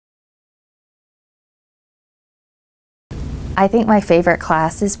I think my favorite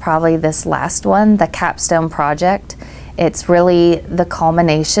class is probably this last one, the Capstone project. It's really the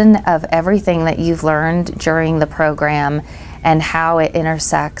culmination of everything that you've learned during the program and how it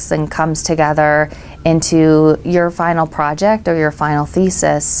intersects and comes together into your final project or your final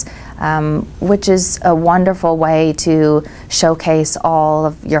thesis, which is a wonderful way to showcase all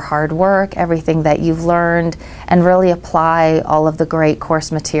of your hard work, everything that you've learned, and really apply all of the great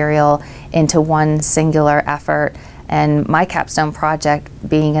course material into one singular effort. And my capstone project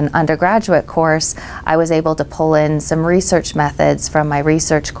being an undergraduate course, I was able to pull in some research methods from my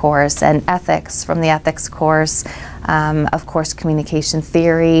research course and ethics from the ethics course, of course communication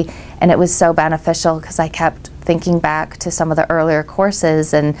theory, and it was so beneficial because I kept thinking back to some of the earlier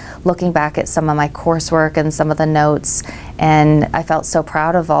courses and looking back at some of my coursework and some of the notes, and I felt so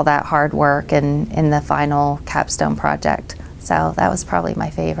proud of all that hard work in the final capstone project. So that was probably my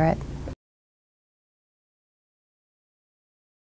favorite.